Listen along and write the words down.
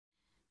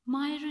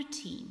My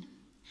routine.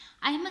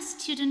 I am a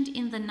student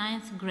in the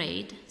ninth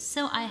grade,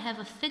 so I have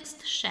a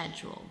fixed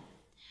schedule.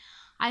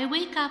 I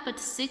wake up at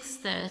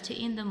 6:30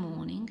 in the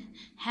morning,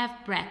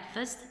 have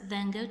breakfast,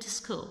 then go to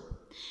school.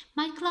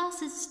 My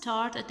classes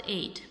start at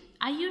 8.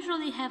 I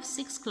usually have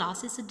 6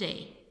 classes a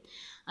day.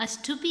 At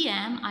 2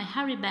 p.m. I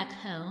hurry back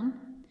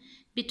home.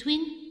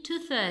 Between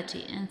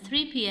 2:30 and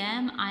 3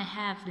 p.m. I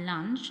have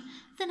lunch,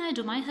 then I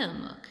do my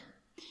homework.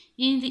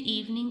 In the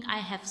evening I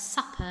have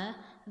supper,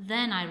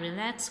 then I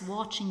relax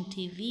watching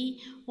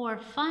TV or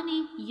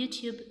funny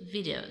YouTube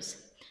videos.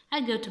 I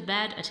go to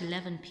bed at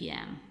 11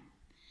 p.m.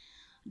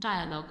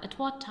 Dialogue. At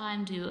what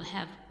time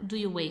do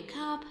you wake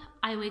up?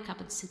 I wake up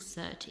at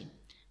 6:30.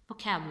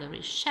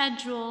 Vocabulary.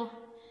 Schedule.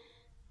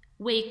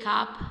 Wake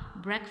up,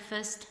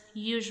 breakfast,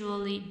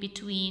 usually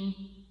between,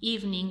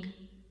 evening,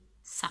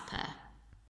 supper.